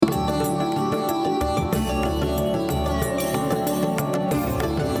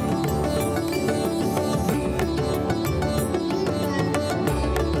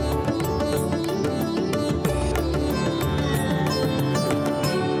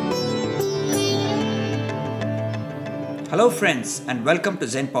Hello, friends, and welcome to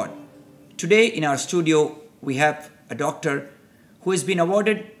ZenPod. Today, in our studio, we have a doctor who has been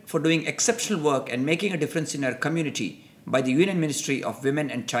awarded for doing exceptional work and making a difference in our community by the Union Ministry of Women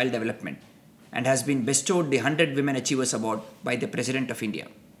and Child Development and has been bestowed the 100 Women Achievers Award by the President of India.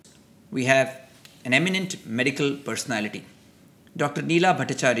 We have an eminent medical personality. Dr. Neela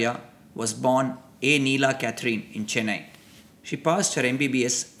Bhattacharya was born A. Neela Catherine in Chennai. She passed her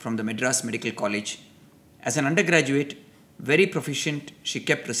MBBS from the Madras Medical College. As an undergraduate, very proficient, she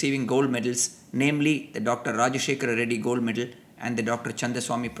kept receiving gold medals, namely the Dr. Rajashekara Reddy Gold Medal and the Dr.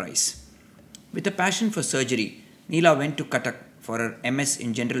 Chandaswamy Prize. With a passion for surgery, Neela went to Cuttack for her MS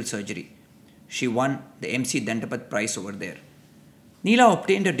in General Surgery. She won the MC Dandapat Prize over there. Neela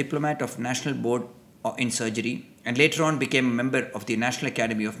obtained a Diplomat of National Board in Surgery and later on became a member of the National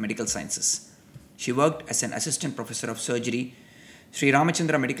Academy of Medical Sciences. She worked as an assistant professor of surgery, Sri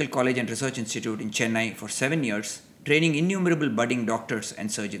Ramachandra Medical College and Research Institute in Chennai for 7 years, training innumerable budding doctors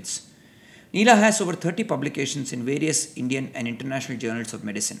and surgeons. Neela has over 30 publications in various Indian and international journals of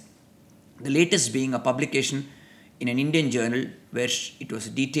medicine. The latest being a publication in an Indian journal where it was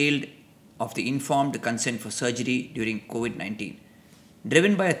detailed of the informed consent for surgery during COVID-19.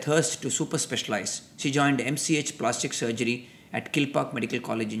 Driven by a thirst to super specialize, she joined MCH Plastic Surgery at Kilpak Medical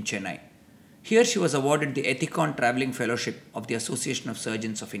College in Chennai. Here she was awarded the Ethicon Travelling Fellowship of the Association of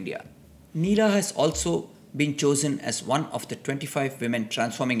Surgeons of India. Neela has also been chosen as one of the 25 women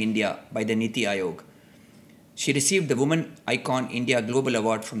transforming India by the Niti Aayog. She received the Woman Icon India Global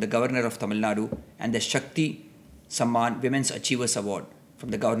Award from the Governor of Tamil Nadu and the Shakti Samman Women's Achievers Award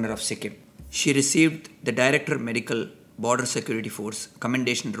from the Governor of Sikkim. She received the Director Medical Border Security Force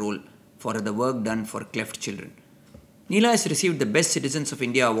Commendation Roll for the work done for cleft children. Neela has received the Best Citizens of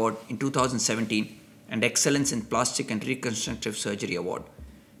India Award in 2017 and Excellence in Plastic and Reconstructive Surgery Award.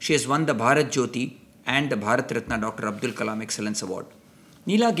 She has won the Bharat Jyoti and the Bharat Ratna Dr. Abdul Kalam Excellence Award.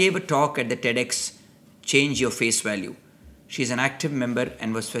 Neela gave a talk at the TEDx Change Your Face Value. She is an active member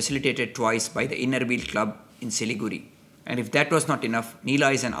and was facilitated twice by the Inner Wheel Club in Siliguri. And if that was not enough,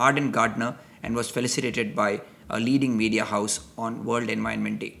 Neela is an ardent gardener and was felicitated by a leading media house on World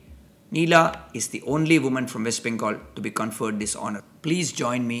Environment Day. Neela is the only woman from West Bengal to be conferred this honor. Please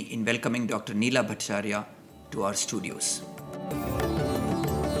join me in welcoming Dr. Neela Bhattacharya to our studios.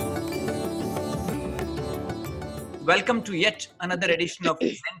 Welcome to yet another edition of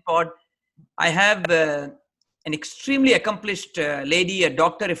ZenPod. I have an extremely accomplished lady, a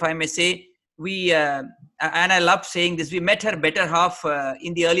doctor, if I may say. And I love saying this, we met her better half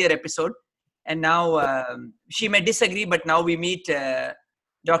in the earlier episode. And now she may disagree, but now we meet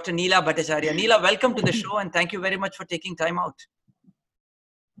Dr. Neela Bhattacharya. Neela, welcome to the show and thank you very much for taking time out.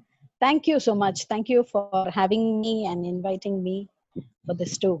 Thank you so much. Thank you for having me and inviting me for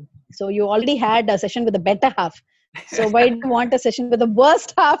this too. So you already had a session with the better half. So why do you want a session with the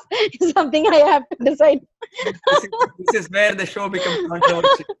worst half is something I have to decide. this is where the show becomes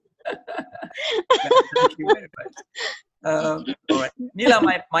controversial. Thank you very much. All right. Neela,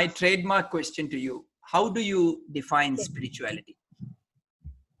 my trademark question to you. How do you define spirituality?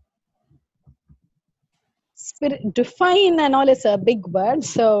 Define and all is a big word.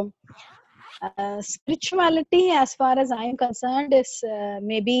 So spirituality, as far as I am concerned, is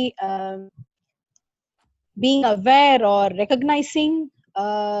maybe being aware or recognizing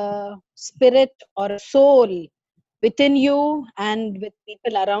a spirit or a soul within you and with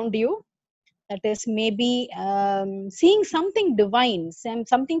people around you. That is maybe seeing something divine,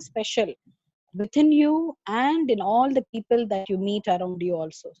 something special within you and in all the people that you meet around you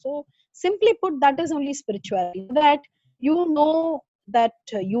also. So simply put, that is only spirituality, that you know that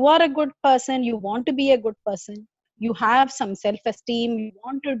you are a good person, you want to be a good person, you have some self-esteem, you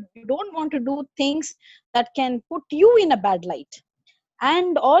don't want to do things that can put you in a bad light,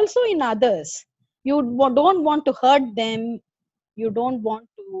 and also in others. You don't want to hurt them, you don't want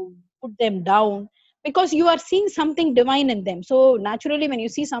to put them down, because you are seeing something divine in them. So naturally, when you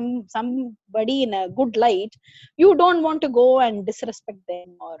see somebody in a good light, you don't want to go and disrespect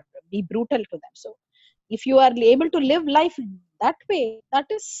them or be brutal to them. So if you are able to live life that way, that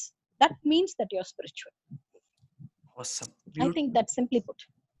means that you're spiritual. Awesome. I think that's simply put.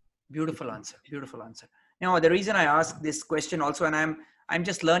 Beautiful answer. Beautiful answer. The reason I ask this question also, and I'm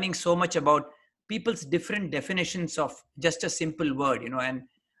just learning so much about people's different definitions of just a simple word,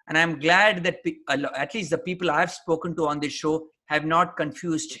 and I'm glad that at least the people I've spoken to on this show have not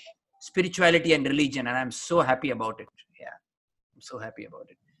confused spirituality and religion, and I'm so happy about it. Yeah, I'm so happy about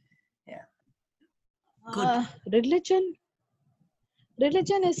it. Yeah. Good. Religion.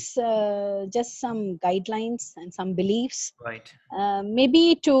 Religion is just some guidelines and some beliefs, Right.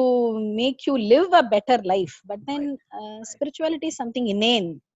 maybe to make you live a better life, but then Right. Right. spirituality is something inane.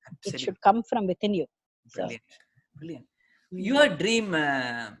 It Absolutely. should come from within you. So Brilliant. Brilliant. mm, Your dream,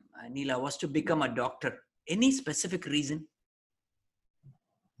 Neela, was to become a doctor. Any specific reason?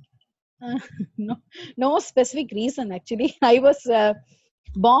 uh, no, no specific reason actually. I was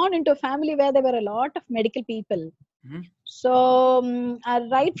born into a family where there were a lot of medical people. Hmm. So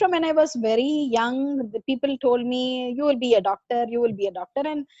right from when I was very young, the people told me, you will be a doctor, you will be a doctor,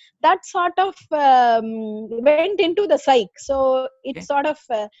 and that sort of went into the psyche. So it Okay. sort of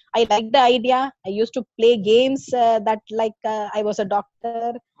I liked the idea. I used to play games that like I was a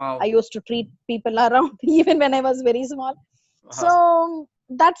doctor. I Wow. used to treat people around even when I was very small. So Wow.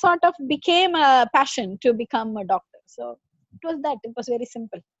 that sort of became a passion to become a doctor. So it was that. It was very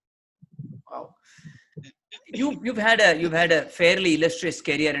simple. Wow. You've had a fairly illustrious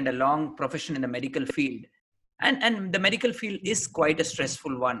career and a long profession in the medical field, and the medical field is quite a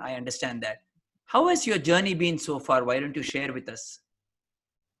stressful one. I understand that. How has your journey been so far? Why don't you share with us?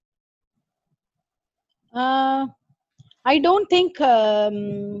 Uh, I don't think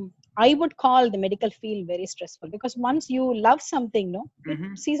I would call the medical field very stressful, because once you love something, no, it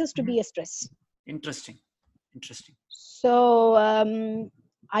Hmm. ceases to Hmm. be a stress. Interesting. Interesting. So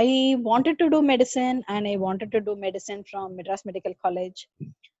I wanted to do medicine, and I wanted to do medicine from Madras Medical College.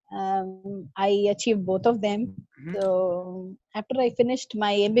 I achieved both of them. Hmm. So after I finished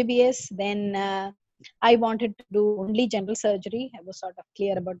my MBBS, then I wanted to do only general surgery. I was sort of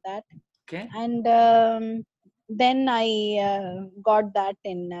clear about that. Okay. And then I got that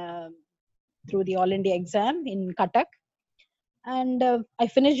in through the all India exam in Cuttack. And I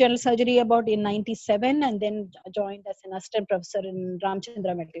finished general surgery about in 97, and then joined as an assistant professor in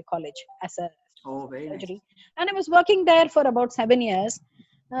Ramchandra Medical College as a Oh, professor of very nice. surgery. And I was working there for about 7 years,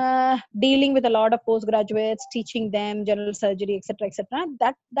 dealing with a lot of postgraduates, teaching them general surgery, etc., etc.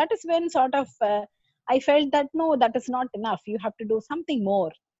 That is when sort of I felt that no, that is not enough. You have to do something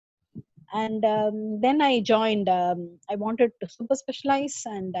more. And then I joined. I wanted to super specialize,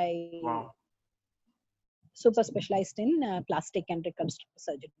 and I Wow. super specialized in plastic and reconstructive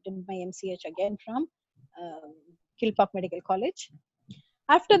surgery. Did my MCH again from um, Kilpauk Medical College.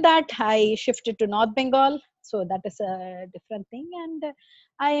 After that, I shifted to North Bengal, so that is a different thing. And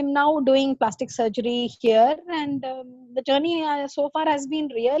I am now doing plastic surgery here, and the journey so far has been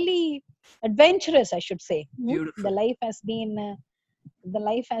really adventurous, I should say. Beautiful. The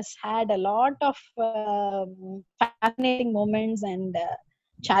life has had a lot of fascinating moments and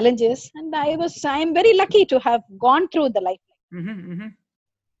challenges, and I am very lucky to have gone through the life. Hmm. Hmm.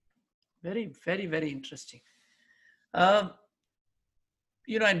 Very, very, very interesting. Uh,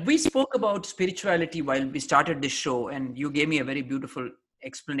 and we spoke about spirituality while we started this show, and you gave me a very beautiful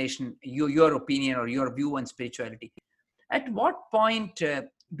explanation, your opinion or your view on spirituality. At what point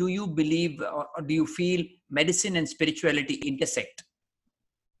do you believe or do you feel medicine and spirituality intersect?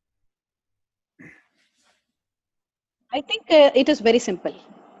 I think it is very simple.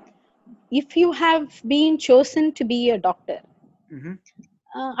 If you have been chosen to be a doctor, Hmm.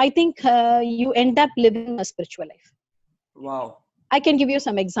 I think you end up living a spiritual life. Wow. I can give you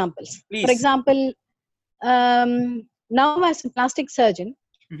some examples. For Please. example, now as a plastic surgeon,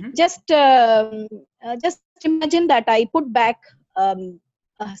 Hmm. just imagine that I put back a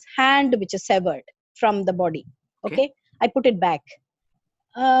hand which is severed from the body. Okay. Okay, I put it back.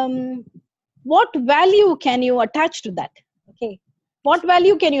 Um, what value can you attach to that? Okay, what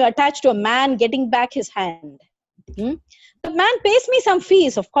value can you attach to a man getting back his hand? Hmm? The man pays me some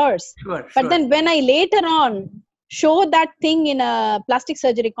fees, of course, Sure, but sure. then when I later on show that thing in a plastic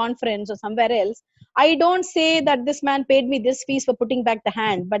surgery conference or somewhere else, I don't say that this man paid me this fees for putting back the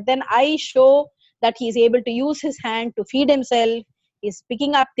hand, but then I show that he is able to use his hand to feed himself. He's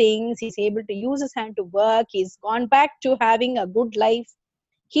picking up things. He's able to use his hand to work. He's gone back to having a good life.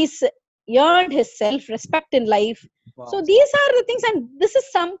 He's earned his self-respect in life. So Wow. these are the things, and this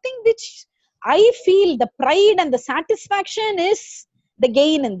is something which I feel the pride and the satisfaction is the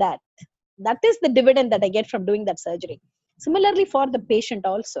gain in that. That is the dividend that I get from doing that surgery. Similarly for the patient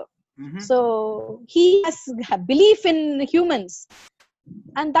also. Hmm. So he has a belief in humans,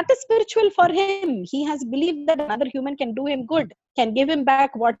 and that is spiritual for him. He has believed that another human can do him good, can give him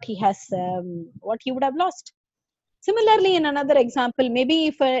back what he would have lost. Similarly, in another example, maybe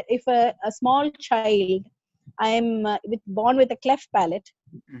if a small child, I am born with a cleft palate,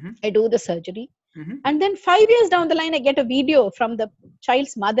 Hmm. I do the surgery, Hmm. and then 5 years down the line, I get a video from the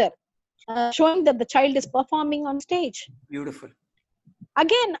child's mother showing that the child is performing on stage. Beautiful.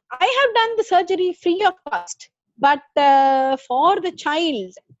 Again, I have done the surgery free of cost. But for the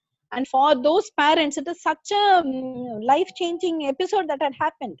child and for those parents, it is such a life changing episode that had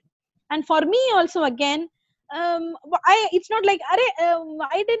happened. And for me also, again, it's not like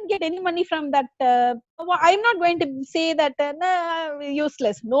I didn't get any money from that. I'm not going to say that nah,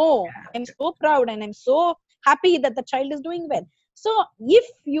 useless. No, I'm so proud and I'm so happy that the child is doing well. So if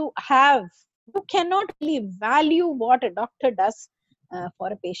you cannot really value what a doctor does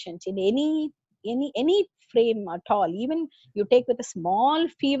for a patient in any frame at all. Even you take with a small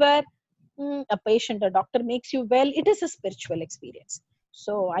fever, a patient, a doctor makes you well. It is a spiritual experience.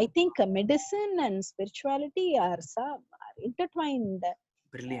 So I think medicine and spirituality are intertwined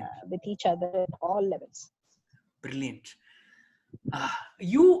Brilliant. with each other at all levels. Brilliant.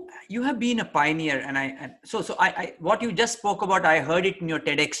 You have been a pioneer, and I what you just spoke about, I heard it in your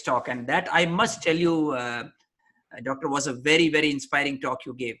TEDx talk, and that I must tell you, doctor, was a very, very inspiring talk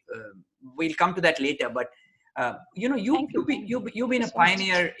you gave. We'll come to that later, but you've been a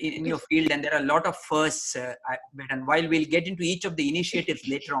pioneer in your field, and there are a lot of firsts. And while we'll get into each of the initiatives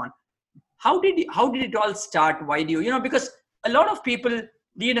later on, how did it all start? Why do because a lot of people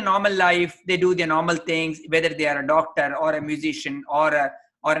lead a normal life, they do their normal things, whether they are a doctor or a musician or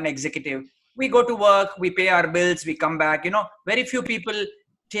an executive. We go to work, we pay our bills, we come back. Very few people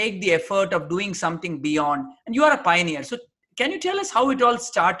take the effort of doing something beyond, and you are a pioneer. So can you tell us how it all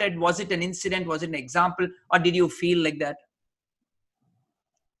started? Was it an incident? Was it an example? Or did you feel like that?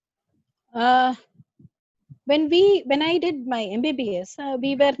 When I did my MBBS,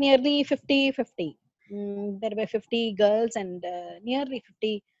 we were nearly 50-50. There were 50 girls and nearly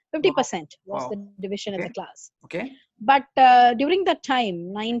 50% was the division in the class. Okay. But during that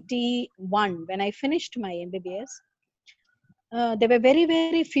time, 91, when I finished my MBBS, there were very,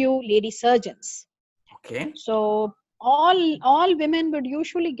 very few lady surgeons. Okay. So all women would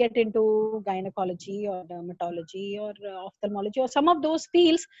usually get into gynecology or dermatology or ophthalmology or some of those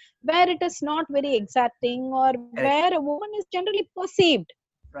fields where it is not very exacting or where a woman is generally perceived.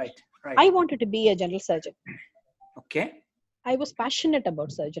 Right. I wanted to be a general surgeon. Okay. I was passionate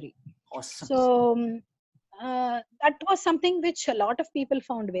about surgery. Awesome. So that was something which a lot of people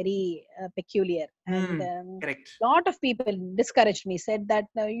found very peculiar, and correct. A lot of people discouraged me, said that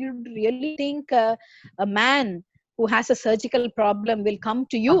you really think a man who has a surgical problem will come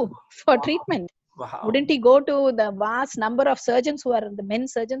to you for treatment? Wow. Wouldn't he go to the vast number of surgeons who are the men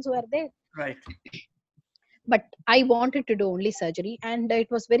surgeons who are there? Right. But I wanted to do only surgery, and it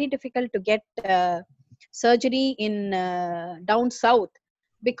was very difficult to get surgery in down south.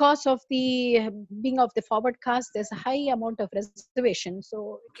 Because of the being of the forward caste, there's a high amount of reservation,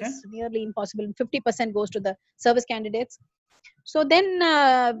 so it's nearly impossible. 50% goes to the service candidates. So then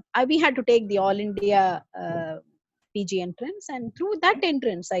we had to take the all India PG entrance, and through that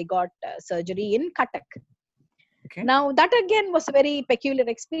entrance I got surgery in Cuttack. Okay. Now that again was a very peculiar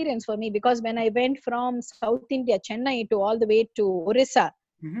experience for me, because when I went from South India, Chennai, to all the way to Orissa,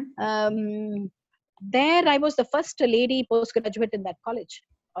 there I was the first lady postgraduate in that college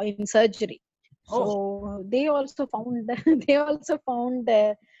in surgery. So they also found they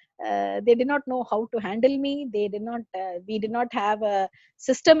did not know how to handle me. They did not. We did not have a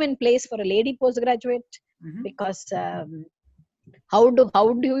system in place for a lady postgraduate, because how do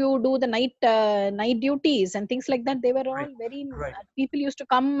you do the night duties and things like that? They were all very people used to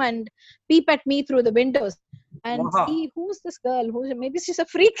come and peep at me through the windows and see who's this girl, maybe she's a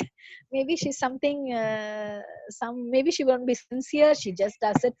freak, maybe she's something, maybe she won't be sincere, she just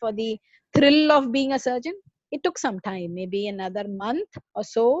does it for the thrill of being a surgeon. It took some time, maybe another month or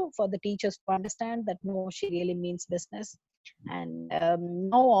so, for the teachers to understand that no, she really means business. And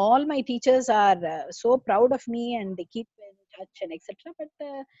now all my teachers are so proud of me, and they keep in touch and etc. But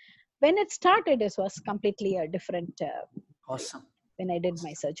when it started, it was completely a different awesome when I did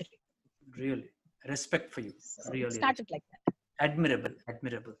my surgery. Really, respect for you. So really it started like that. Admirable.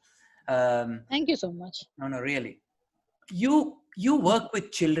 Thank you so much. No, really. You work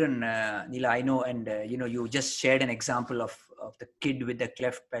with children, Neela, I know, and you just shared an example of the kid with the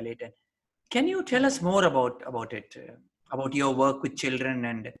cleft palate. And can you tell us more about it, about your work with children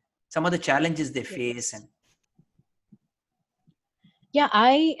and some of the challenges they face? And yeah,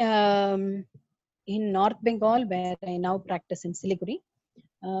 I in North Bengal, where I now practice in Siliguri,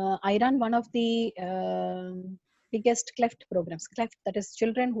 I run one of the biggest cleft programs. Cleft, that is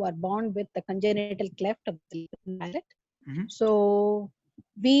children who are born with the congenital cleft of the palate. So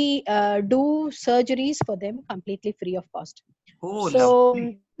we do surgeries for them completely free of cost. So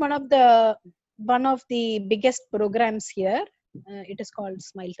one of the biggest programs here, it is called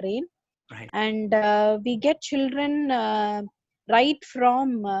Smile Train. Right. And we get children right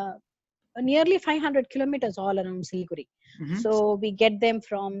from nearly 500 kilometers all around Siliguri. Mhm. So we get them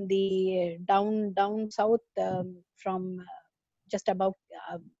from the down south, from just above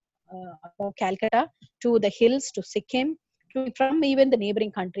Calcutta to the hills to Sikkim, from even the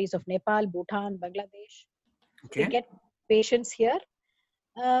neighboring countries of Nepal, Bhutan, Bangladesh. So we Okay. get patients here.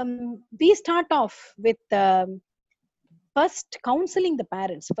 We start off with first counseling the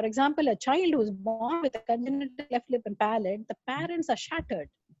parents. For example, a child who is born with a congenital cleft lip and palate, the parents are shattered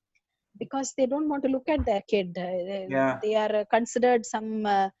because they don't want to look at their kid. Yeah. They are considered some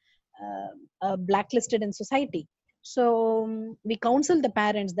blacklisted in society. So we counsel the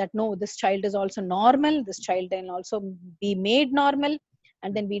parents that no, this child is also normal. This child can also be made normal,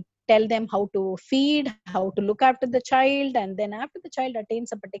 and then we tell them how to feed, how to look after the child, and then after the child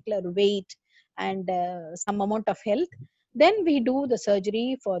attains a particular weight and some amount of health, then we do the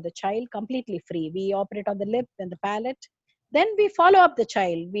surgery for the child completely free. We operate on the lip and the palate, then we follow up the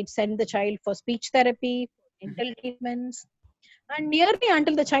child. We send the child for speech therapy, Mhm. dental treatments, and nearly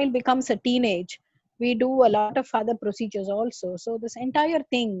until the child becomes a teenage, we do a lot of other procedures also. So this entire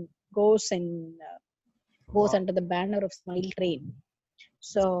thing goes Wow. under the banner of Smile Train.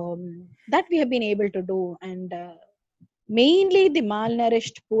 So that we have been able to do, and mainly the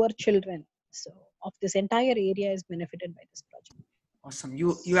malnourished poor children. So of this entire area is benefited by this project. Awesome.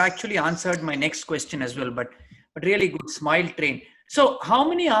 You actually answered my next question as well, but really good. Smile Train. So how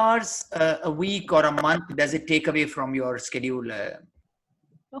many hours a week or a month does it take away from your schedule?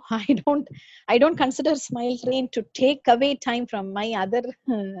 No, I don't consider Smile Train to take away time from my other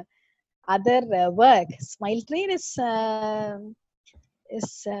work. Smile Train is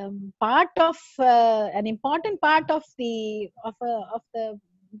part of an important part of the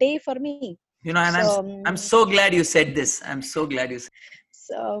day for me. You know, and So I'm so glad you said this. I'm so glad you said.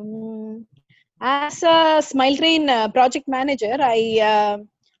 so as a Smile Train project manager,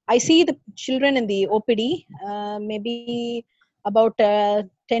 I see the children in the OPD. Maybe about 10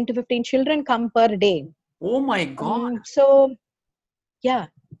 to 15 children come per day. Oh my God. So yeah,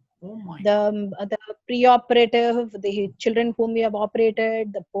 Oh my God. the pre-operative, the children whom we have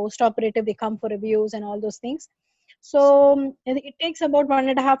operated, the post-operative, they come for reviews and all those things. So it takes about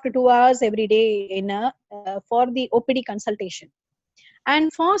 1.5 to 2 hours every day for the OPD consultation.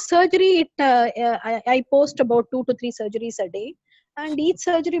 And for surgery, I post about 2 to 3 surgeries a day, and each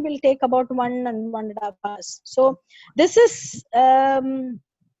surgery will take about 1.5 hours. So this is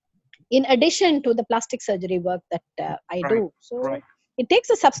in addition to the plastic surgery work that I Right. do. So Right. it takes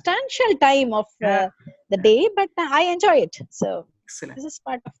a substantial time of Yeah. the day, but I enjoy it. So Excellent. this is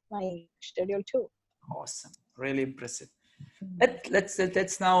part of my schedule too. Awesome. Really impressive.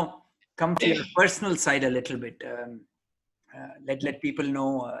 Let's now come to your personal side a little bit. Let people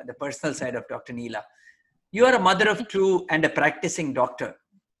know the personal side of Dr. Neela. You are a mother of two and a practicing doctor.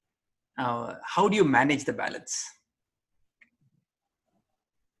 How do you manage the balance?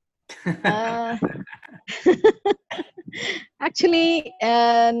 Uh, actually,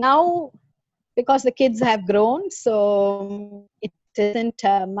 now because the kids have grown, so it isn't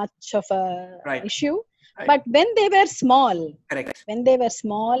much of a Right. issue. Right. But when they were small, Correct. when they were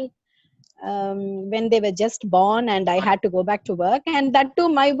just born, and I had to go back to work, and that too,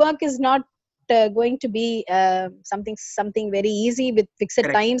 my work is not going to be something very easy with fixed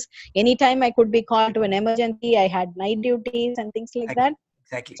Correct. times. Anytime I could be called to an emergency. I had night duties and things like that.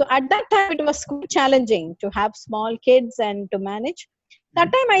 Exactly. So at that time, it was quite challenging to have small kids and to manage. That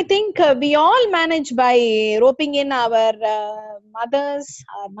Mhm. time, I think we all manage by roping in our mothers,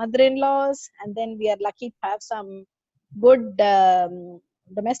 our mother-in-laws, and then we are lucky to have some good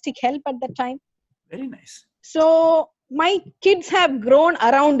domestic help at that time. Very nice. So my kids have grown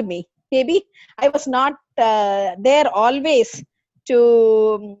around me. Maybe I was not there always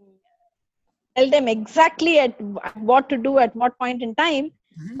to tell them exactly at what to do at what point in time,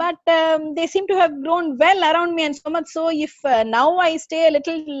 Mhm. but they seem to have grown well around me, and so much so if now I stay a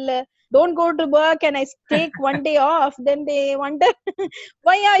little don't go to work and I take one day off, then they wonder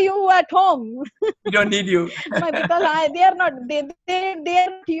why are you at home. We don't need you. Because they are not they are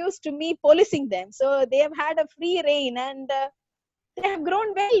not used to me policing them, so they have had a free reign, and they have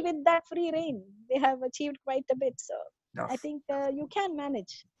grown well with that free reign. They have achieved quite a bit, so I Enough. think you can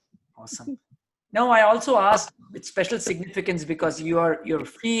manage. Awesome. No, I also asked with special significance because your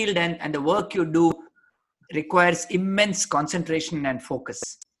field and the work you do requires immense concentration and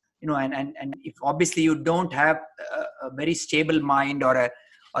focus. You know, and if obviously you don't have a very stable mind or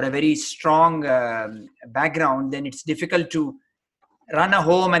a very strong background, then it's difficult to run a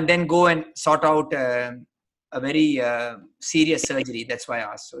home and then go and sort out a very serious surgery. That's why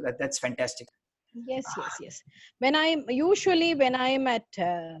I asked. So that's fantastic. Yes. When I'm at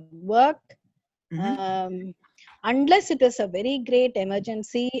work, Hmm. um, unless it is a very great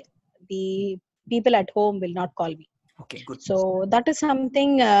emergency, the people at home will not call me. Okay, good. So that is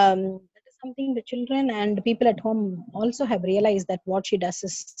something the children and people at home also have realized, that what she does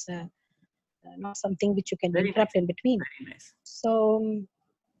is not something which you can Very interrupt nice. in between. Very nice. So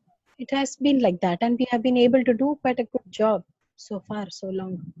it has been like that, and we have been able to do quite a good job so far, so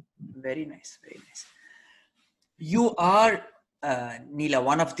long. Very nice. Very nice. You are, Neela,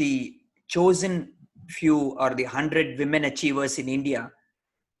 one of the chosen few or the 100 women achievers in India,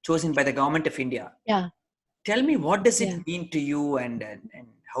 chosen by the government of India. Yeah, Tell me, what does it yeah. mean to you, and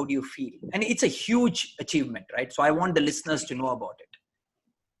how do you feel? And it's a huge achievement, right? So I want the listeners to know about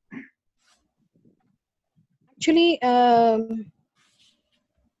it. Actually,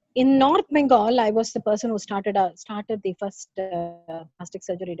 in North Bengal, I was the person who started the first plastic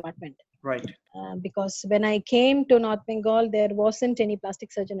surgery department. Right. Because when I came to North Bengal, there wasn't any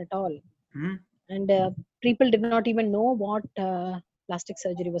plastic surgeon at all, Mm-hmm. and people did not even know what plastic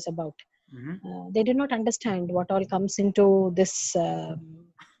surgery was about. Mm-hmm. They did not understand what all comes into this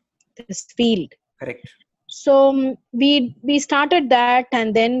field. Correct. So we started that,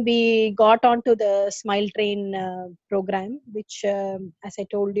 and then we got onto the Smile Train program, which, as I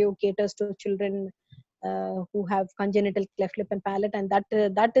told you, caters to children who have congenital cleft lip and palate, and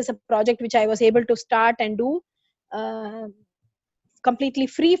that is a project which I was able to start and do uh, completely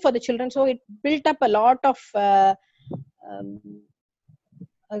free for the children. So it built up a lot of um,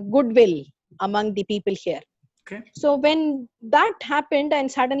 goodwill among the people here. Okay. So when that happened,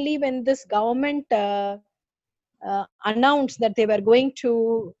 and suddenly when this government announced that they were going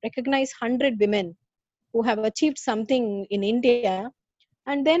to recognize 100 women who have achieved something in India,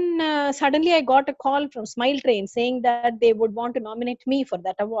 and then suddenly I got a call from Smile Train saying that they would want to nominate me for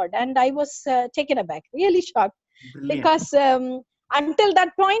that award, and I was taken aback, really shocked, Brilliant. because until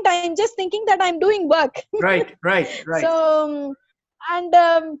that point I am just thinking that I'm doing work. Right. Right. So Right. and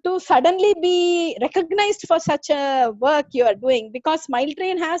to suddenly be recognized for such a work you are doing, because Smile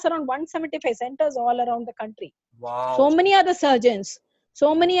Train has around 175 centers all around the country. So Wow. many other surgeons,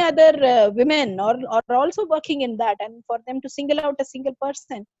 so many other women are also working in that, and for them to single out a single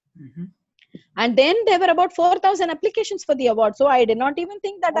person, Mm-hmm. and then there were about 4,000 applications for the award, so I did not even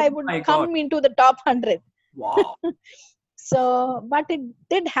think that Oh I would my God. come into the top 100. Wow. So but it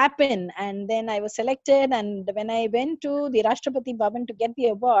did happen, and then I was selected, and when I went to the Rashtrapati Bhavan to get the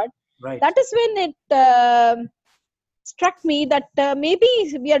award, Right. that is when it struck me that maybe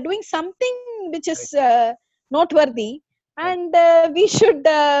we are doing something which is Right. noteworthy, Right. and we should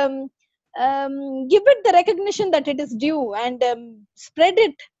give it the recognition that it is due, and spread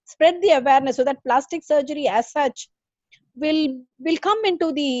the awareness, so that plastic surgery as such will come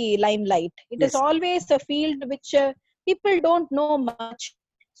into the limelight. It is Yes. always a field which people don't know much.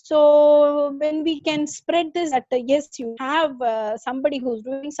 So when we can spread this, that yes, you have somebody who's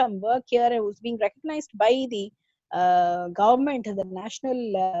doing some work here, who's being recognized by the government, the national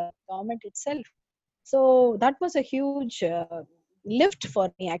government itself. So that was a huge lift for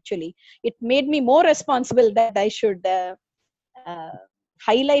me, actually. It made me more responsible that I should uh,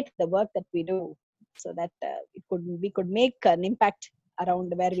 highlight the work that we do, so that we could make an impact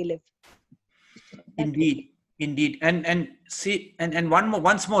around where we live. That way. Indeed, indeed, and see, and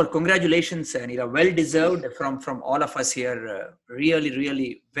once more, congratulations, Anila. Well deserved from all of us here. Really, really,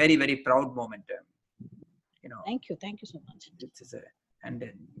 very, very proud moment. You know, Thank you so much. this is a, and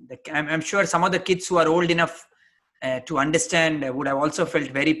I'm sure some of the kids who are old enough to understand would have also felt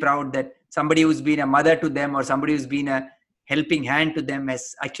very proud that somebody who's been a mother to them or somebody who's been a helping hand to them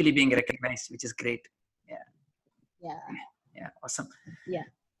is actually being recognized, which is great. Yeah, Yeah, yeah, awesome. yeah.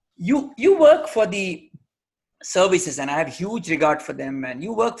 You work for the services, and I have huge regard for them, and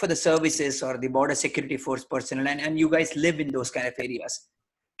you work for the services or the border security force personnel, and you guys live in those kind of areas.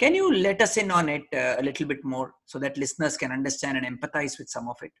 Can you let us in on it a little bit more so that listeners can understand and empathize with some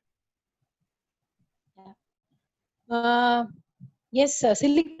of it? Yeah. Uh, yes,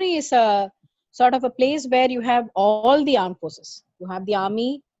 Siliguri is a sort of a place where you have all the armed forces. You have the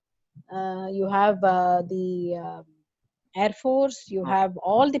army, you have the air force, you Okay. have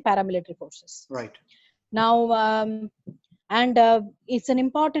all the paramilitary forces. Right. Now, and it's an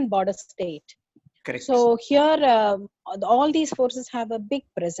important border state. Correct. So here, all these forces have a big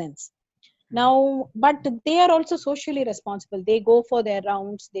presence. Mhm. Now, but they are also socially responsible. They go for their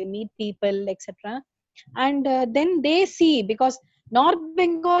rounds, they meet people, etc. And then they see, because North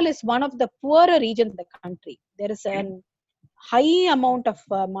Bengal is one of the poorer regions of the country. There is Okay. a high amount of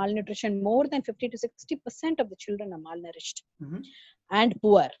malnutrition. More than 50 to 60% of the children are malnourished Mhm. and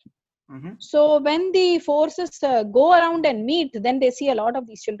poor. Mm-hmm. So when the forces go around and meet, then they see a lot of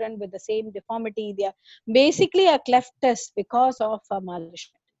these children with the same deformity. They are basically a cleftus because of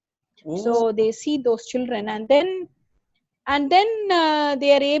malnourishment. Oh, So they see those children, and then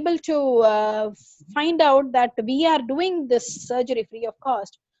they are able to find out that we are doing this surgery free of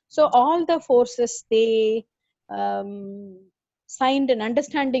cost. So all the forces, they um, signed an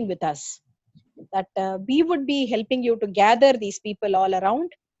understanding with us that we would be helping you to gather these people all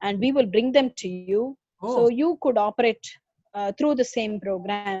around, and we will bring them to you, so oh, you could operate through the same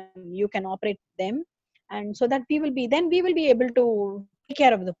program. You can operate them, and so that we will be able to take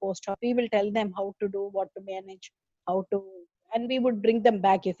care of the post op. We will tell them how to do, what to manage, how to, and we would bring them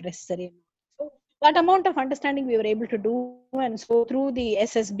back if necessary. So that amount of understanding we were able to do, and so through the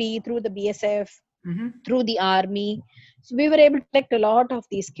SSB, through the BSF, mm-hmm. through the army, so we were able to collect a lot of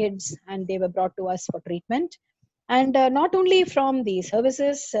these kids, and they were brought to us for treatment. And not only from the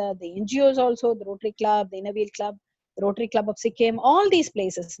services, the NGOs also, the Rotary Club, the Inner Wheel Club, the Rotary Club of Sikkim, all these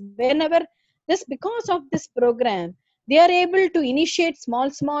places, whenever this, because of this program, they are able to initiate small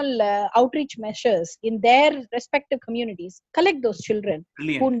outreach measures in their respective communities, collect those children who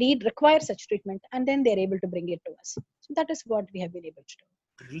Brilliant, require such treatment, and then they're able to bring it to us. So that is what we have been able to do.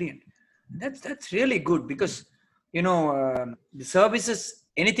 brilliant. That's really good because the services,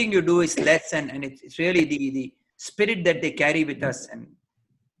 anything you do is less, and it's really the spirit that they carry with us, and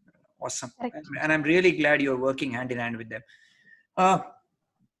awesome. Correct. And I'm really glad you're working hand in hand with them. Uh,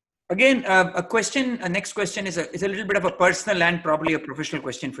 Again, a question. A next question is a little bit of a personal and probably a professional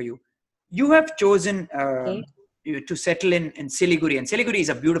question for you. You have chosen Okay. to settle in Siliguri, and Siliguri is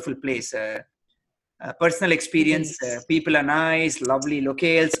a beautiful place. Personal experience. Yes. People are nice, lovely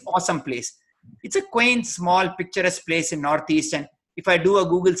locales, awesome place. It's a quaint, small, picturesque place in Northeast, and if I do a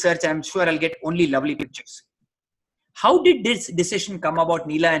Google search, I'm sure I'll get only lovely pictures. How did this decision come about,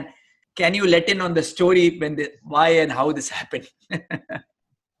 Neela? And can you let in on the story why and how this happened?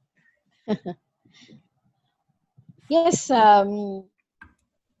 Yes,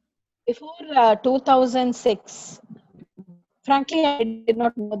 before 2006, frankly, I did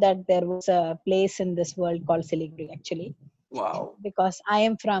not know that there was a place in this world called Siliguri actually, Wow. because I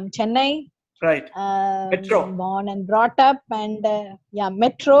am from Chennai, Right. Metro. born and brought up, and yeah,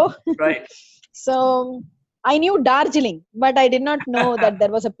 metro. Right. So I knew Darjeeling, but I did not know that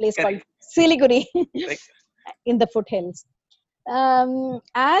there was a place called Correct. Siliguri Correct. in the foothills.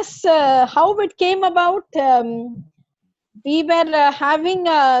 As how it came about, we were having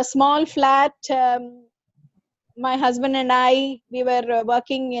a small flat. My husband and I, we were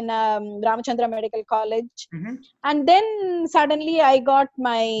working in Ramachandra Medical College, Mm-hmm. and then suddenly I got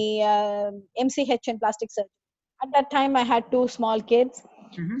my MCH in plastic surgery. At that time, I had two small kids.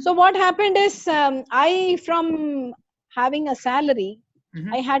 Mm-hmm. So what happened is, I, from having a salary,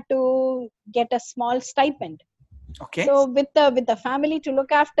 Mm-hmm. I had to get a small stipend. Okay. So with the family to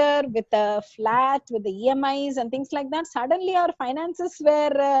look after, with the flat, with the EMIs and things like that, suddenly our finances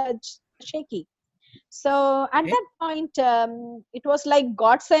were shaky. So at Okay. that point, it was like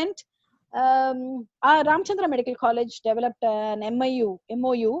God sent. Our Ramchandra Medical College developed an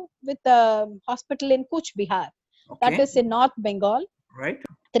MOU with a hospital in Kuch Bihar, that Okay. is in North Bengal, Right.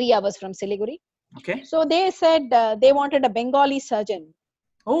 3 hours from Siliguri. Okay. So they said they wanted a Bengali surgeon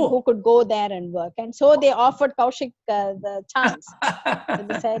who Oh. could go there and work, and so they offered Kaushik the chance. So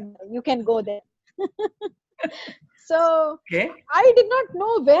they said, you can go there. So Okay. I did not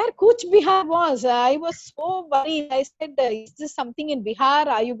know where Kuch Bihar was. I was so worried. I said, is this something in Bihar?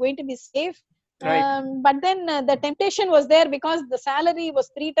 Are you going to be safe? Right. But then the temptation was there because the salary was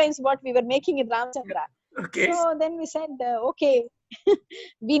 3 times what we were making in Ramchandra. Okay. So then we said, okay,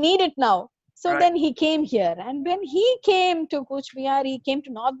 we need it now. So Right. then he came here. And when he came to Kuch Bihar, he came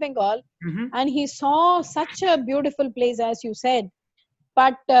to North Bengal, Mm-hmm. and he saw such a beautiful place, as you said.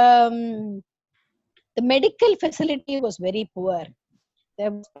 But the medical facility was very poor.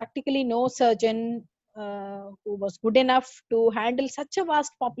 There was practically no surgeon who was good enough to handle such a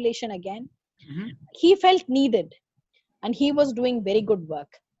vast population again. Mm-hmm. He felt needed, and he was doing very good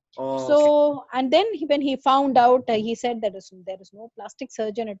work. Oh, okay. So, and then when he found out, he said that there is no plastic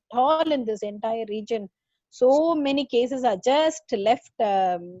surgeon at all in this entire region. So many cases are just left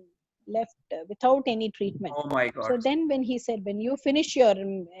without any treatment. Oh my So God. then when he said, when you finish your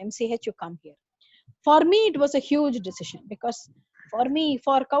MCH, you come here. For me, it was a huge decision, because for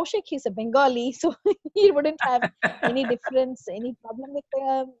Kaushik, he's a Bengali, so he wouldn't have any difference, any problem with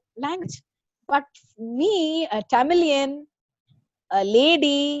language. But me, a Tamilian, a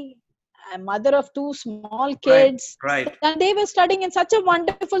lady, a mother of two small Right. kids, Right. and they were studying in such a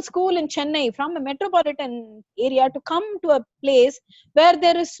wonderful school in Chennai from a metropolitan area to come to a place where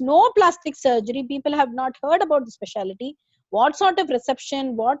there is no plastic surgery. People have not heard about the specialty. What sort of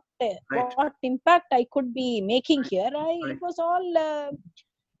reception, Right. what impact I could be making here. It Right. was all,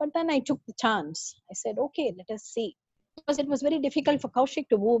 but then I took the chance. I said, okay, let us see. Because it was very difficult for Kaushik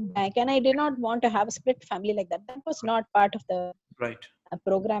to move back, and I did not want to have a split family like that. That was not part of the Right.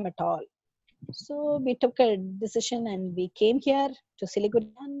 program at all. So we took a decision and we came here to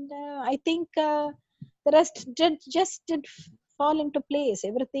Siliguri, and I think the rest did fall into place.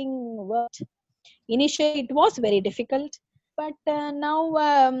 Everything worked. Initially, it was very difficult, but now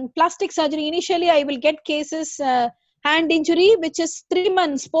plastic surgery. Initially, I will get cases hand injury, which is 3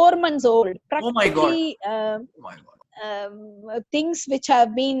 months, 4 months old, Oh my God. practically. Oh my God. Things which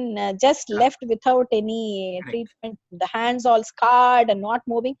have been just Yeah. left without any Correct. treatment, the hands all scarred and not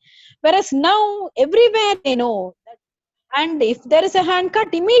moving, whereas now everywhere they know that, and if there is a hand cut,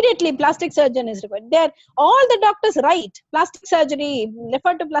 immediately plastic surgeon is required there. All the doctors write plastic surgery,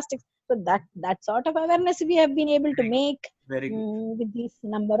 refer to plastic. So that sort of awareness we have been able to Very good. make Very good. with this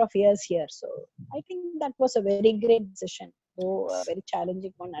number of years here. So I think that was a very great decision, though a very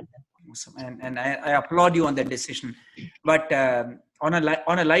challenging one at that. Awesome. And I applaud you on that decision. But on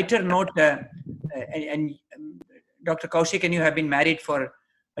a lighter note, and Dr. Kaushik and you have been married for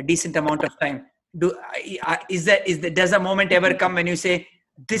a decent amount of time. Does a moment ever come when you say,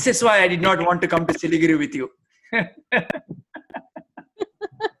 "This is why I did not want to come to Siliguri with you"?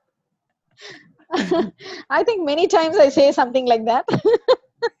 I think many times I say something like that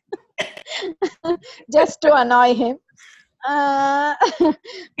just to annoy him. Uh,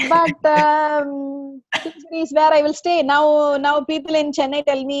 but Siliguri is where I will stay. Now people in Chennai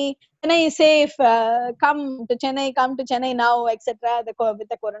tell me, Chennai is safe, come to Chennai now, etc. With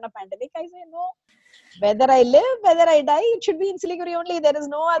the corona pandemic. I say no. Whether I live, whether I die, it should be in Siliguri only. There is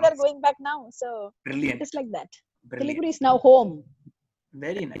no other going back now. So Brilliant. it's like that. Brilliant. Siliguri is now home.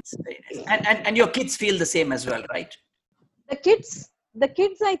 Very nice. Very nice. And your kids feel the same as well, right? The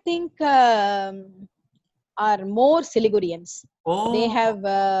kids, I think, are more Siligurians. They Oh, have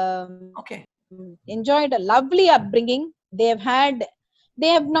okay. enjoyed a lovely upbringing. They have had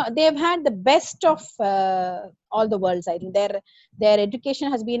the best of all the worlds. I think their education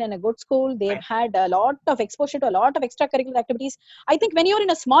has been in a good school. They've Right. had a lot of exposure to a lot of extracurricular activities. I think when you're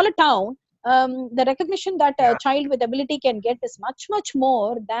in a smaller town, the recognition that a Yeah. child with ability can get is much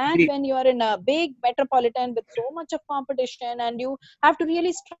more than Agreed. when you are in a big metropolitan with so much of competition, and you have to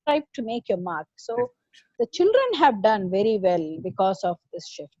really strive to make your mark. So the children have done very well because of this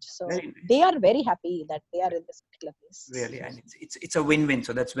shift. So Very nice. they are very happy that they are in this particular place. Really, and it's a win-win.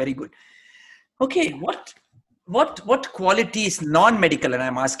 So that's very good. Okay, what qualities non-medical, and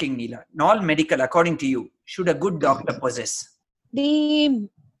I'm asking Neela, non-medical, according to you, should a good doctor possess? The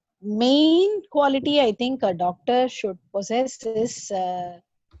main quality I think a doctor should possess is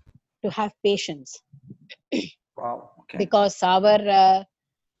to have patience, Wow. Okay. because our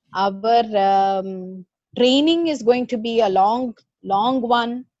training is going to be a long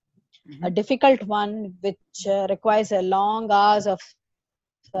one, a difficult one, which requires a long hours of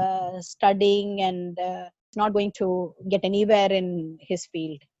studying, and not going to get anywhere in his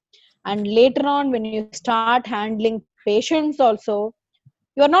field. And later on, when you start handling patients also,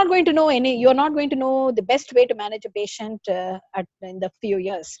 you're not going to know the best way to manage a patient in the few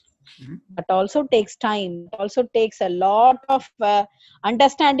years. That also takes time. It also takes a lot of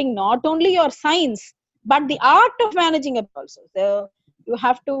understanding not only your science but the art of managing it also. So you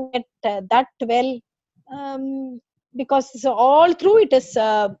have to get that well, because so all through it is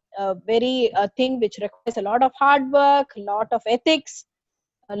a very thing which requires a lot of hard work, a lot of ethics,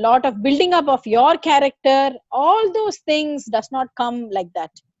 a lot of building up of your character. All those things does not come like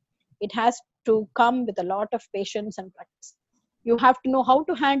that. It has to come with a lot of patience and practice. You have to know how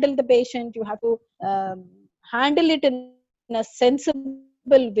to handle the patient. You have to handle it in a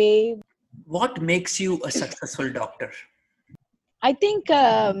sensible way. What makes you a successful doctor? I think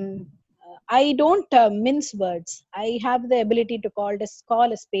I don't mince words. I have the ability to call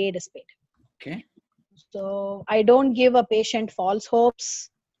a spade a spade. Okay. So I don't give a patient false hopes.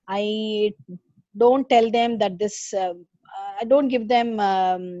 I don't tell them that this. I don't give them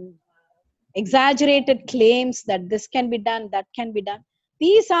exaggerated claims that this can be done, that can be done.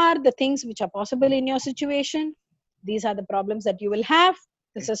 These are the things which are possible in your situation. These are the problems that you will have.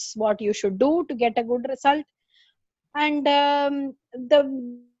 This is what you should do to get a good result. And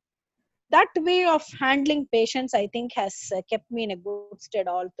the that way of handling patients, I think, has kept me in a good stead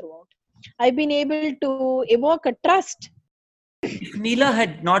all throughout. I've been able to evoke a trust If Neela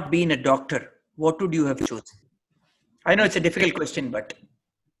had not been a doctor, what would you have chosen? I know it's a difficult question, but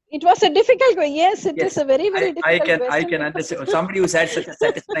It was a difficult question. Yes, it is yes, a very, very I difficult can I question can because, understand somebody who's had such a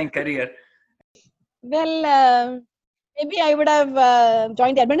satisfying career. well, maybe I would have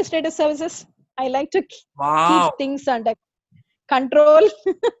joined the administrative services. I like to keep Wow, things under control.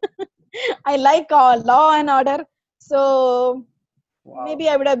 I like law and order. So wow, maybe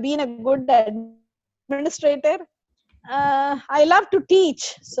I would have been a good administrator. I love to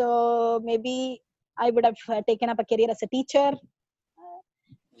teach. So maybe I would have taken up a career as a teacher.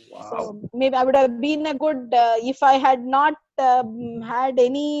 wow. So maybe I would have been a good if I had not had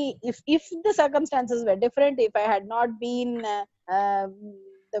any if the circumstances were different, if I had not been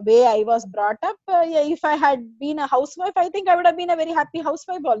the way I was brought up, yeah, if I had been a housewife, I think I would have been a very happy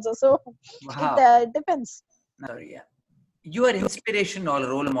housewife also. So it Wow. depends. Sorry, yeah. Your inspiration or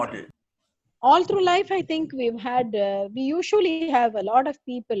role model. All through life, I think we've had we usually have a lot of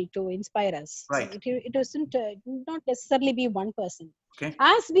people to inspire us. Right. It doesn't not necessarily be one person. Okay.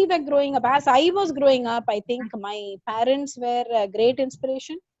 As we were growing up, as I was growing up, I think my parents were a great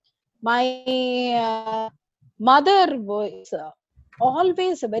inspiration. My uh, mother was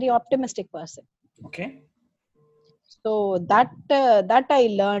always a very optimistic person. Okay. So that I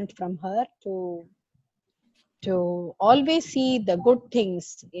learned from her to always see the good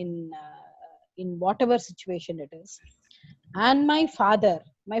things in whatever situation it is. And my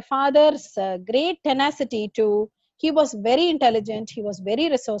father's great tenacity to he was very intelligent, he was very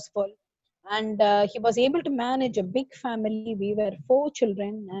resourceful, and he was able to manage a big family. We were 4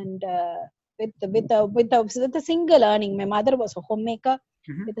 children, and with a single earning, my mother was a homemaker.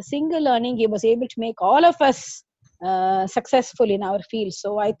 Hmm. With a single earning, he was able to make all of us successful in our field.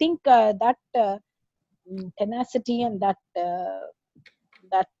 So I think that tenacity and that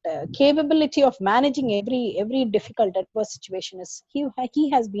capability of managing every difficult adverse situation is he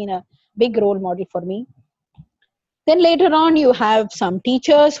has been a big role model for me. Then later on, you have some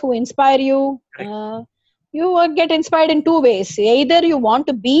teachers who inspire you. Correct. You get inspired in two ways: either you want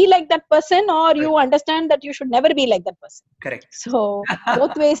to be like that person, or you Right. understand that you should never be like that person. Correct. So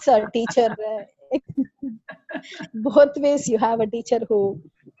both ways a teacher both ways you have a teacher who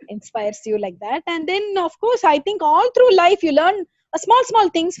inspires you like that. And then of course, I think all through life you learn a small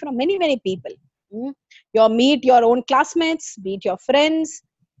things from many people. Mm. You meet your own classmates, be it your friends,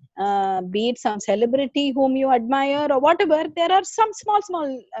 be it some celebrity whom you admire or whatever. There are some small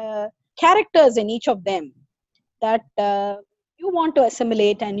characters in each of them that you want to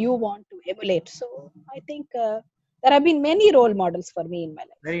assimilate and you want to emulate. So I think there have been many role models for me in my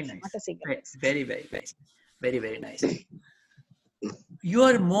life, Very not nice. a single Very, person. very, very nice. Very, very nice.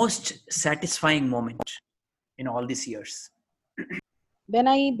 Your most satisfying moment in all these years. When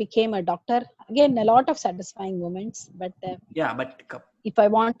I became a doctor, again, a lot of satisfying moments. But Yeah, but if I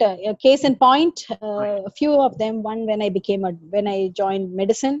want a case in point, right. a few of them. One, when I joined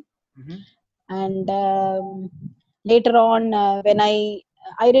medicine, Hmm. and later on, when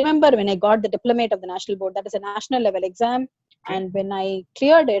I remember when I got the diplomate of the national board. That is a national level exam. Okay. And when I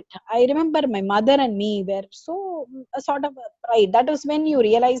cleared it, I remember my mother and me were so a sort of a pride. That was when you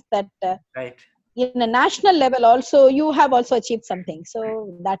realize that Right. in a national level also you have also achieved something. Right. So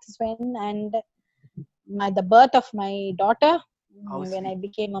that is when, and the birth of my daughter, How when I sweet.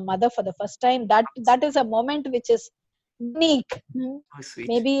 became a mother for the first time, that is a moment which is unique. How sweet.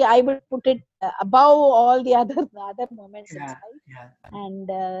 Maybe I would put it above all the other moments in Yeah. life. Yeah. And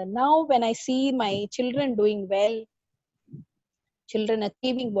now when I see my children doing well, children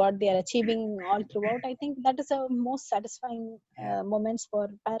achieving what they are achieving all throughout, I think that is the most satisfying Yeah. moments for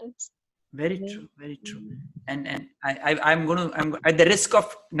parents Very to me. true. Very true. Mm. And I'm going to, I'm at the risk of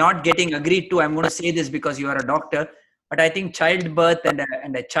not getting agreed to, I'm going to say this because you are a doctor, but I think childbirth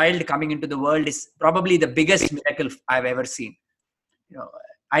and a child coming into the world is probably the biggest miracle I've ever seen. You know,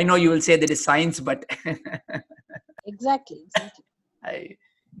 I know you will say that is science, but Exactly. I,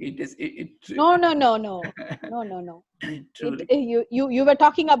 it is, No, no, no, no, no, no, no. truly You were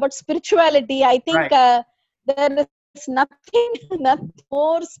talking about spirituality. I think right. there is nothing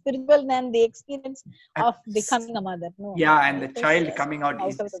more spiritual than the experience of becoming a mother. No, Yeah, and the it is child coming out something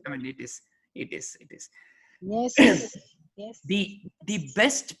is, out of the I world. mean, it is Yes, yes. the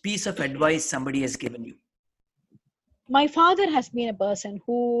best piece of advice somebody has given you. My father has been a person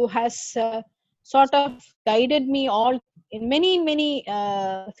who has sort of guided me all in many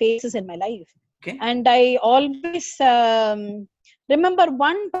phases in my life. Okay. And I always remember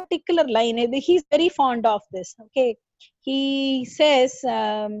one particular line. He's very fond of this. Okay, he says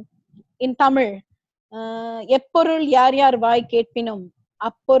in Tamil, எப்பொருள் யார் யார் வாய் கேட்பினும்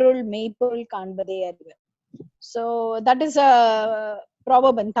அப்பொருள் மெய்ப்பொருள் காண்பதே அறிவு. So that is a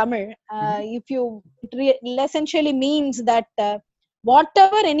proverb in Tamil. If you, it essentially means that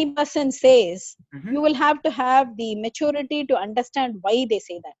whatever any person says, you will have to have the maturity to understand why they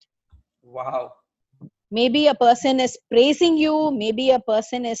say that. Wow. Maybe a person is praising you, maybe a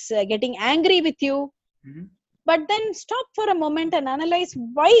person is getting angry with you, but then stop for a moment and analyze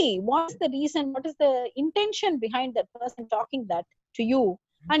why. What is the reason? What is the intention behind that person talking that to you?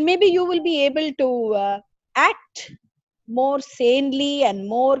 And maybe you will be able to act more sanely and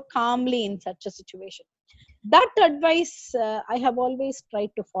more calmly in such a situation. That advice I have always tried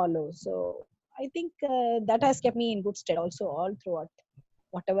to follow. So I think that has kept me in good stead also all throughout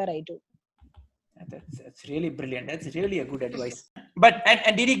whatever I do. That's really brilliant. That's really a good advice. But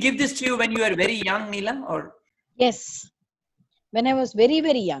and did he give this to you when you were very young, Neela? Or Yes, when I was very,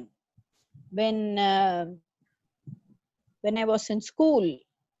 very young, when I was in school,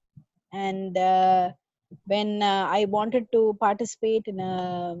 and when I wanted to participate in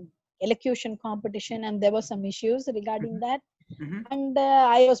a elocution competition, and there were some issues regarding that, and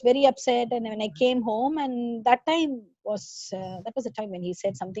I was very upset. And when I came home, and that was the time when he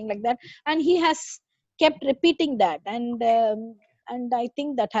said something like that, and he has kept repeating that, and I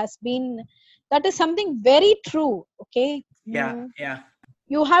think that is something very true. Okay. yeah, yeah.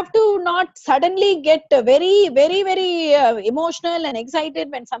 You have to not suddenly get very, very, very emotional and excited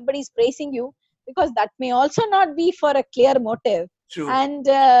when somebody is praising you, because that may also not be for a clear motive. True. And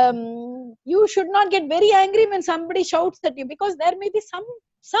you should not get very angry when somebody shouts at you, because there may be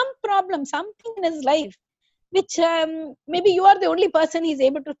some problem, something in his life which maybe you are the only person he's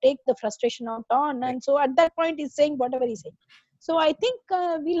able to take the frustration out on. And so at that point he's saying whatever he's saying. So I think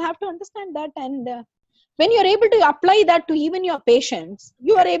we'll have to understand that, and when you're able to apply that to even your patients,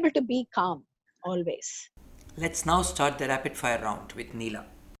 you are able to be calm always. Let's now start the rapid fire round with Neela.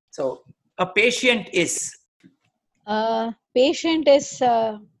 So a patient is Patient is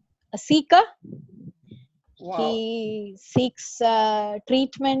a seeker. Wow. He seeks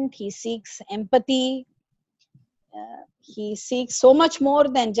treatment. He seeks empathy. He seeks so much more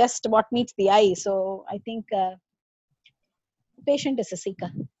than just what meets the eye. So I think patient is a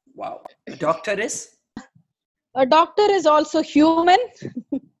seeker. Wow. A doctor is? A doctor is also human.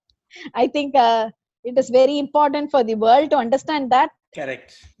 I think it is very important for the world to understand that.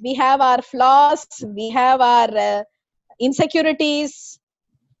 Correct. We have our flaws, we have our insecurities,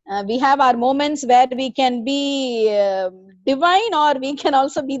 we have our moments where we can be divine, or we can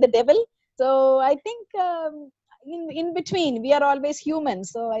also be the devil. So I think in between, we are always human.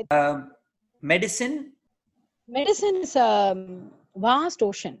 So Medicine? Medicine is a vast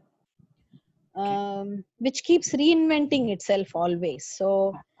ocean, which keeps reinventing itself always.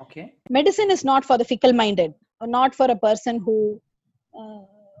 So medicine is not for the fickle-minded, or not for a person who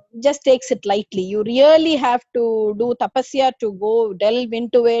just takes it lightly. You really have to do tapasya to go delve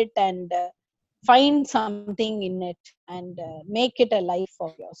into it and find something in it and make it a life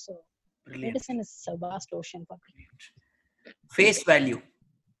for you. So medicine is a vast ocean for me. Face value.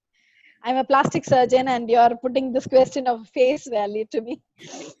 I'm a plastic surgeon, and you're putting this question of face value to me.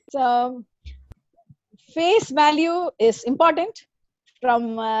 So face value is important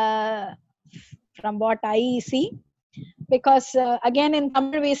from what I see, because again in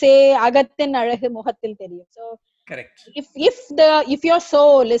Tamil we say agathin alagu muhathil theriyum. So correct. If your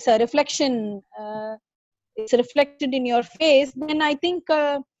soul is a reflection, it's reflected in your face, then I think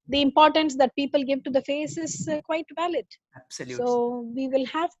the importance that people give to the face is quite valid. Absolutely. So we will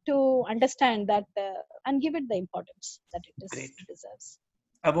have to understand that and give it the importance that it deserves.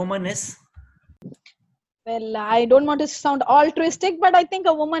 A woman is? Well, I don't want to sound altruistic, but I think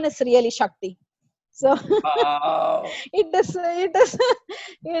a woman is really Shakti. So it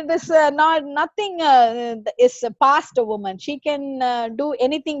is not nothing is past a woman. She can do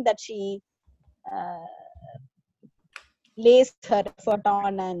anything that she lays her effort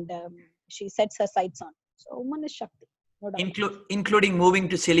on, and she sets her sights on. So woman is Shakti. No doubt. Including moving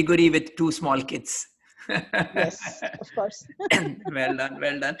to Siliguri with 2 small kids. Yes, of course. Well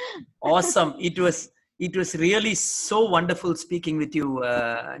done. Awesome. It was really so wonderful speaking with you,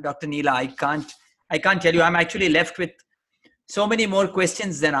 Dr. Neela. I can't tell you. I'm actually left with so many more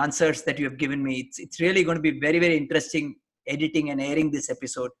questions than answers that you have given me. It's really going to be very, very interesting editing and airing this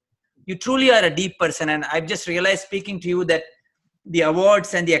episode. You truly are a deep person, and I've just realized speaking to you that the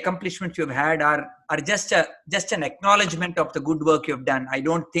awards and the accomplishments you've had are just an acknowledgement of the good work you've done. I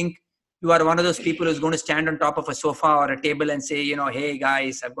don't think you are one of those people who's going to stand on top of a sofa or a table and say, hey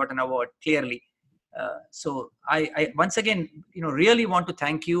guys, I've got an award. Clearly. So I once again, really want to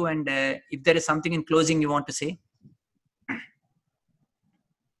thank you. And if there is something in closing you want to say.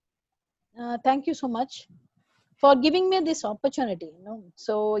 Thank you so much. for giving me this opportunity.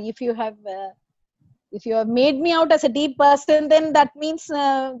 So if you have made me out as a deep person, then that means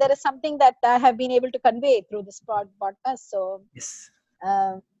there is something that I have been able to convey through this podcast. So Yes.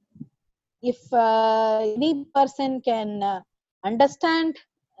 uh, if any person can understand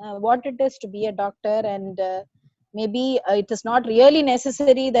what it is to be a doctor, and maybe it is not really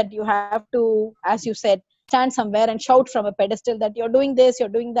necessary that you have to, as you said, stand somewhere and shout from a pedestal that you're doing this,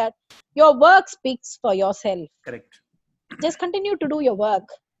 you're doing that. Your work speaks for yourself. Correct. Just continue to do your work,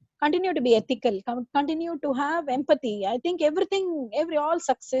 continue to be ethical, continue to have empathy. I think all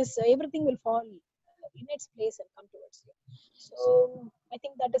success, everything will fall in its place and come towards you. So I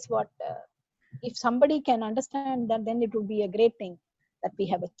think that is what, if somebody can understand that, then it would be a great thing that we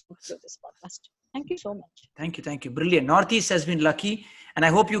have achieved through this podcast. Thank you so much. Thank you. Brilliant. Northeast has been lucky, and I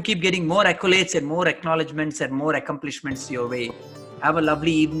hope you keep getting more accolades and more acknowledgements and more accomplishments your way. Have a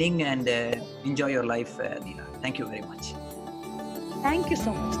lovely evening and enjoy your life, Neela. Thank you very much. Thank you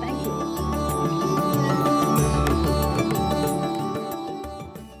so much. Thank you.